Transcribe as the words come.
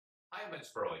Hi, I'm Ed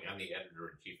Sperling. I'm the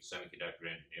editor-in-chief of Semiconductor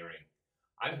Engineering.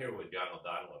 I'm here with John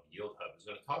O'Donnell of yieldHUB, who's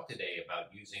going to talk today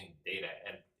about using data,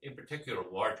 and in particular,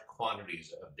 large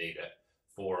quantities of data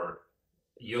for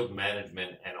yield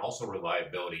management and also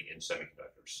reliability in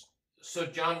semiconductors. So,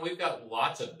 John, we've got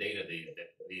lots of data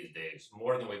these days,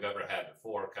 more than we've ever had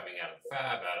before, coming out of the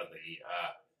fab, out of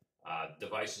the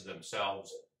devices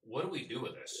themselves. What do we do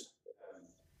with this?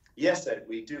 Yes, Ed,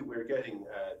 we do. We're getting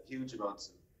huge amounts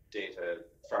of data,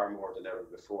 far more than ever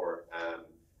before.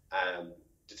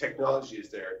 The technology is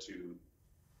there to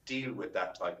deal with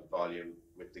that type of volume,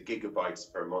 with the gigabytes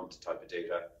per month type of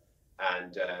data.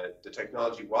 And the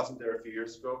technology wasn't there a few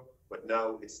years ago, but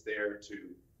now it's there to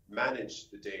manage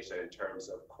the data in terms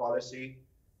of quality,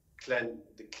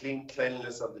 the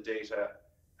cleanliness of the data,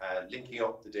 linking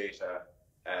up the data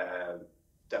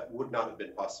that would not have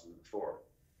been possible before.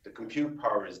 The compute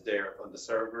power is there on the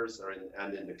servers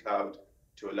and in the cloud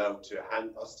to allow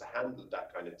us to handle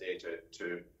that kind of data,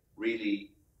 to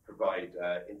really provide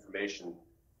information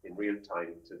in real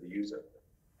time to the user.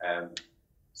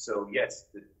 So yes,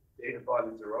 the data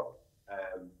volumes are up,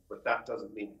 but that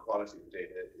doesn't mean the quality of the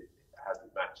data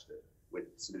hasn't matched it with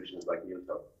solutions like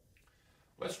yieldHUB.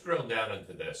 Let's drill down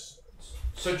into this.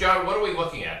 So John, what are we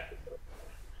looking at?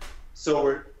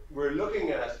 So we're looking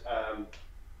at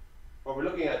what we're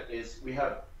looking at is we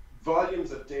have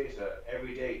volumes of data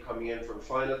every day coming in from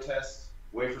final test,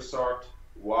 wafer sort,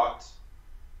 watt,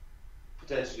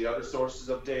 potentially other sources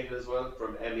of data as well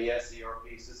from MES,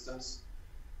 ERP systems.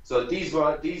 So this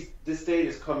data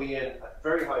is coming in at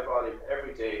very high volume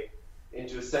every day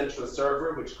into a central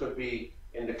server, which could be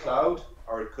in the cloud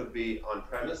or it could be on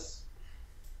premise.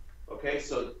 Okay,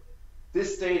 so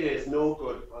this data is no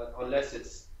good unless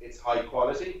it's high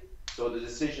quality. So the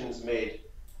decisions made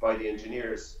by the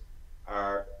engineers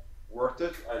are worth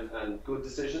it and good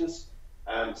decisions.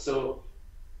 So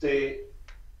it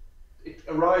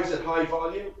arrives at high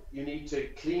volume. You need to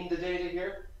clean the data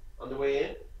here on the way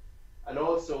in and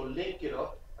also link it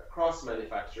up across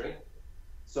manufacturing.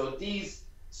 So these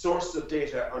sources of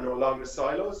data are no longer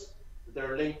silos,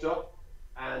 they're linked up,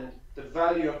 and the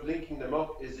value of linking them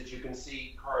up is that you can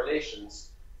see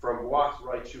correlations from watt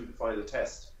right through the final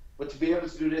test. But to be able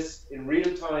to do this in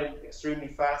real time, extremely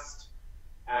fast,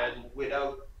 and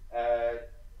without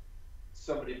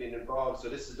somebody being involved, so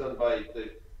this is done by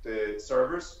the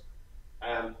servers.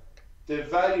 The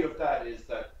value of that is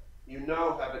that you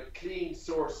now have a clean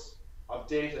source of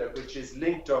data which is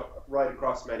linked up right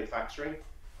across manufacturing.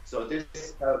 So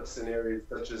this helps in areas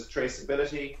such as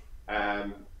traceability,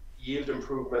 yield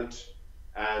improvement,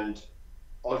 and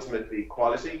ultimately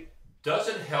quality. Does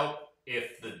it help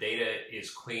if the data is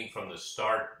clean from the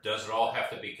start? Does it all have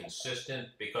to be consistent?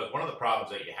 Because one of the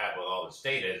problems that you have with all this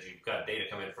data is you've got data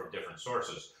coming from different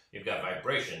sources. You've got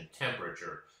vibration,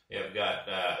 temperature, you've got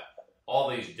all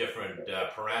these different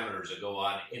parameters that go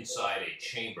on inside a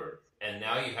chamber. And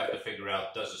now you have to figure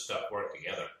out, does the stuff work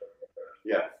together?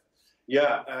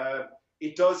 Yeah,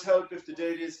 it does help if the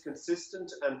data is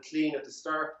consistent and clean at the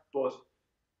start, but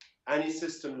any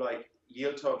system like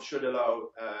yieldHUB should allow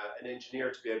an engineer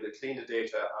to be able to clean the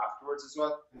data afterwards as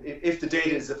well. If the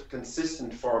data is of a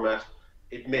consistent format,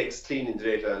 it makes cleaning the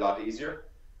data a lot easier.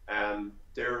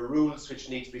 There are rules which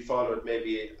need to be followed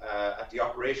maybe at the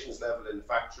operations level in the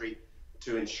factory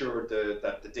to ensure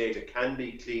that the data can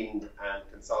be cleaned and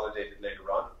consolidated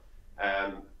later on.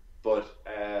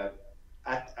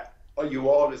 You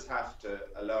always have to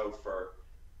allow for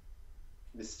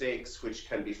mistakes which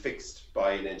can be fixed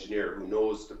by an engineer who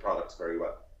knows the products very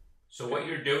well. So what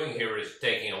you're doing here is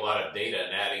taking a lot of data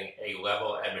and adding a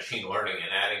level, and machine learning,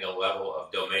 and adding a level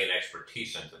of domain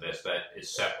expertise into this that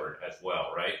is separate as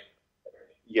well, right?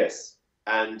 Yes,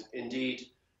 and indeed,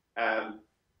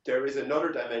 there is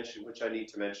another dimension which I need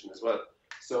to mention as well.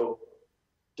 So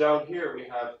down here we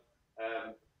have,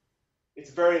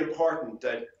 it's very important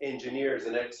that engineers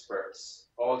and experts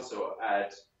also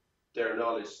add their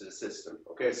knowledge to the system.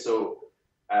 Okay, so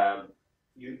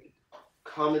you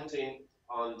commenting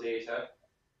on data,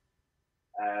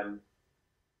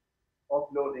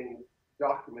 uploading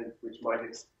documents which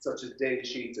such as data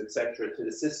sheets, etc., to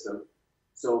the system.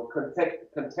 So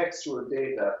contextual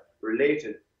data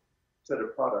related to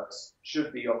the products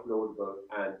should be uploadable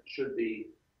and should be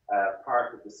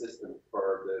part of the system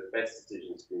for the best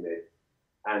decisions to be made,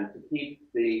 and to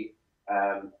keep the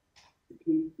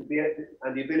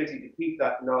ability to keep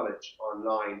that knowledge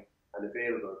online and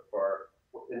available for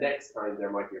the next time there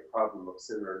might be a problem of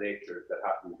similar nature that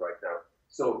happens right now.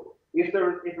 So if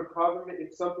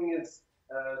something is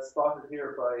spotted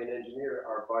here by an engineer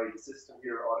or by the system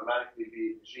here automatically, be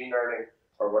it machine learning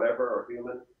or whatever, or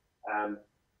human,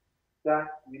 the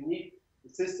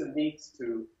system needs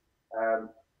to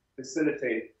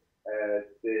facilitate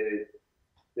the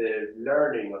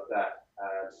learning of that.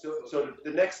 So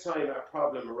the next time a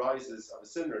problem arises of a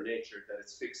similar nature, that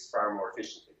it's fixed far more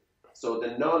efficiently. So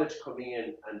the knowledge coming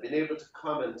in and being able to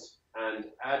comment and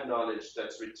add knowledge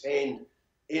that's retained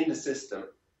in the system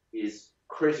is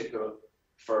critical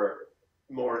for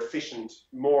more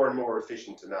and more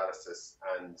efficient analysis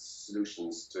and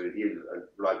solutions to yield and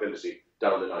reliability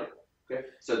down the line. Okay,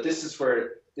 so this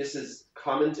is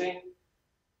commenting,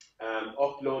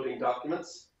 uploading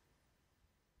documents,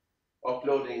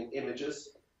 uploading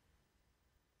images,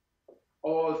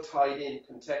 all tied in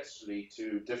contextually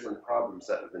to different problems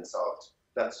that have been solved.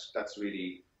 That's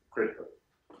really critical.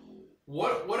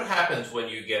 What happens when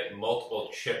you get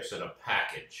multiple chips in a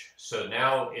package? So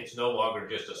now it's no longer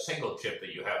just a single chip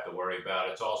that you have to worry about.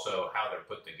 It's also how they're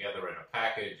put together in a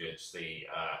package. It's the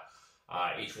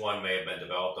each one may have been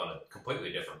developed on a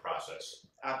completely different process.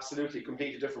 Absolutely,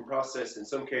 completely different process. In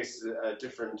some cases, a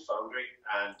different foundry.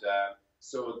 And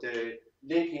so the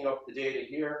linking up the data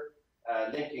here,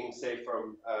 linking say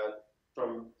from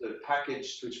the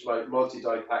package, which like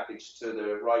multi-die package, to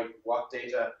the right watt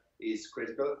data is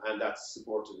critical, and that's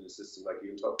supported in a system like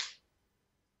yieldHUB.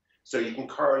 So you can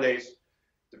correlate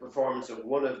the performance of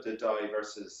one of the die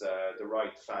versus the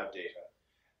right fab data.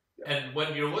 Yeah. And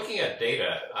when you're looking at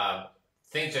data,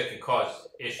 things that can cause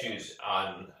issues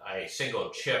on a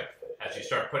single chip, as you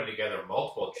start putting together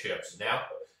multiple chips,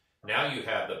 now you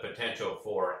have the potential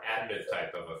for additive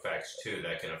type of effects too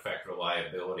that can affect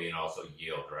reliability and also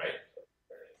yield, right?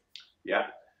 Yeah,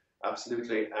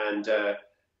 absolutely. And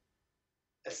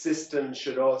a system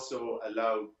should also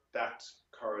allow that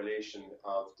correlation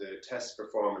of the test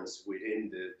performance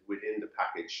within the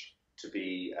package to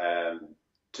be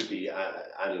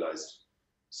analyzed.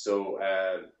 So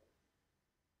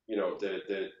you know,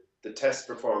 the test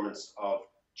performance of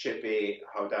chip A,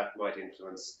 how that might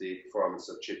influence the performance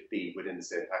of chip B within the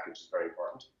same package is very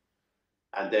important.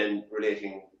 And then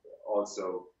relating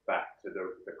also back to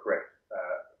the correct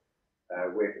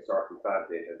wafer sort and fab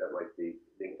data that might be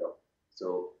linked up.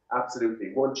 So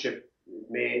absolutely, one chip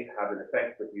may have an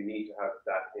effect, but you need to have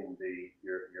that in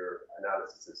your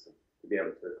analysis system to be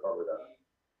able to cover that.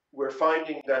 We're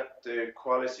finding that the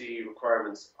quality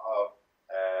requirements of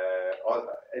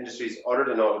industries other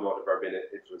than automotive are being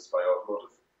influenced by automotive,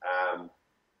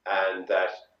 and that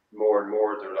more and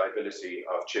more the reliability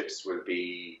of chips will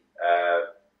be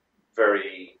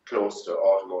very close to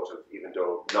automotive, even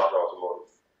though not automotive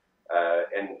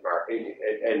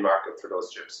end market for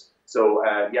those chips. So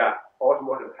yeah,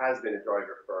 automotive has been a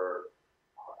driver for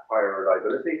higher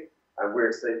reliability, and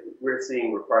we're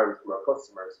seeing requirements from our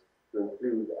customers to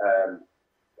include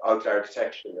outlier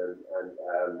detection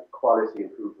and quality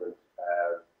improvement.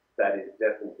 That is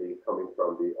definitely coming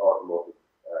from the automotive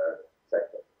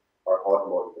sector or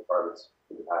automotive requirements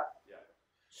in the past. Yeah.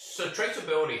 So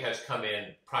traceability has come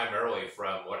in primarily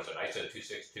from, what is it, ISO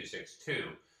 26262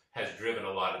 has driven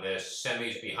a lot of this.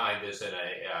 Semis behind this in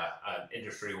an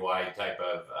industry-wide type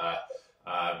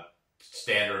of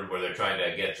standard where they're trying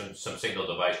to get some single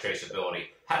device traceability.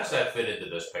 How does that fit into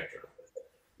this picture?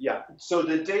 Yeah, so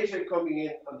the data coming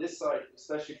in on this side,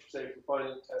 especially say for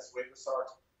final test wafer sort,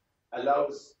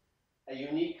 allows a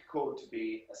unique code to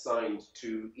be assigned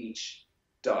to each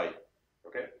die.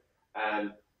 Okay,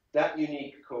 and that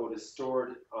unique code is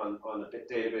stored on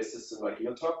a database system like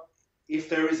yieldHUB. If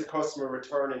there is a customer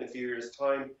return in a few years'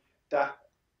 time, that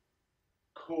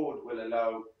code will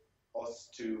allow us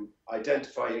to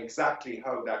identify exactly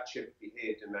how that chip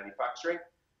behaved in manufacturing.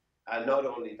 And not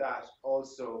only that,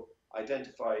 also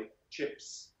identify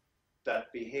chips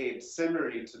that behave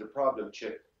similarly to the problem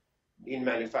chip in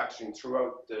manufacturing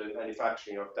throughout the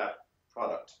manufacturing of that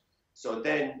product. So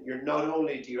then you're not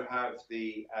only do you have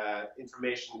the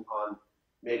information on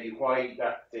maybe why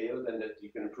that failed and that you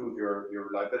can improve your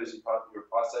reliability of your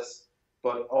process,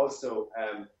 but also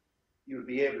you'll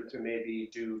be able to maybe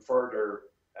do further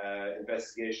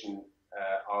investigation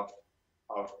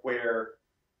of where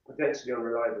potentially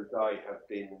unreliable die have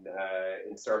been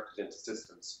inserted into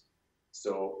systems.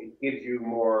 So it gives you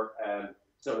more,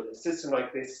 so a system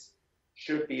like this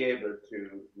should be able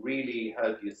to really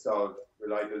help you solve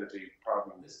reliability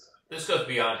problems. This goes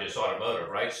beyond just automotive,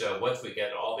 right? So once we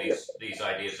get all these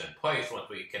ideas in place, once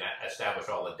we can establish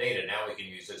all the data, now we can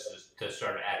use this to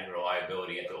start adding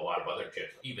reliability into a lot of other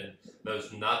chips, even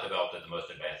those not developed at the most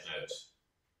advanced nodes.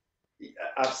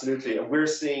 Absolutely, and we're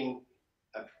seeing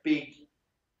a big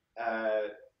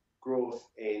growth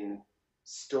in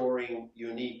storing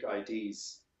unique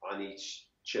IDs on each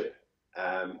chip,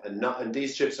 and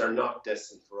these chips are not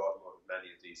destined for automotive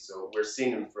many of these. So we're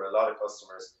seeing for a lot of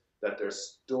customers that they're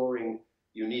storing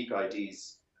unique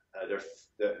IDs,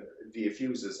 via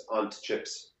fuses onto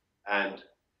chips, and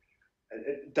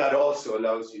that also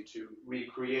allows you to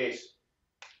recreate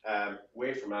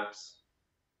wafer maps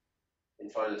in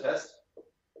final test.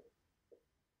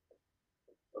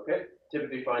 Okay,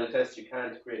 typically final test you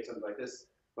can't create something like this,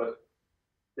 but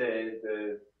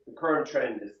the current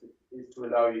trend is to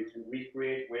allow you to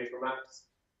recreate wafer maps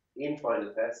in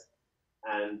final test,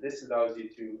 and this allows you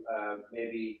to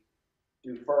maybe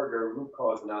do further root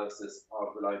cause analysis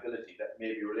of reliability that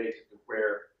may be related to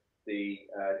where the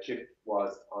chip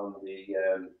was on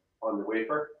the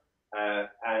wafer,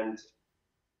 and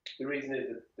the reason is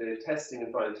that the testing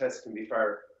and final test can be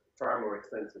far more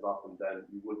expensive often than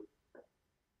you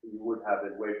would have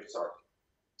in wafer sort.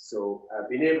 So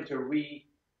being able to redraw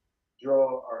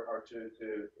or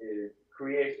to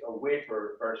create a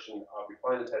wafer version of your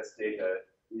final test data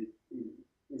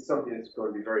is something that's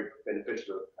going to be very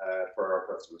beneficial for our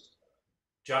customers.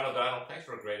 John O'Donnell, thanks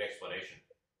for a great explanation.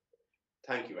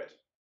 Thank you, Ed.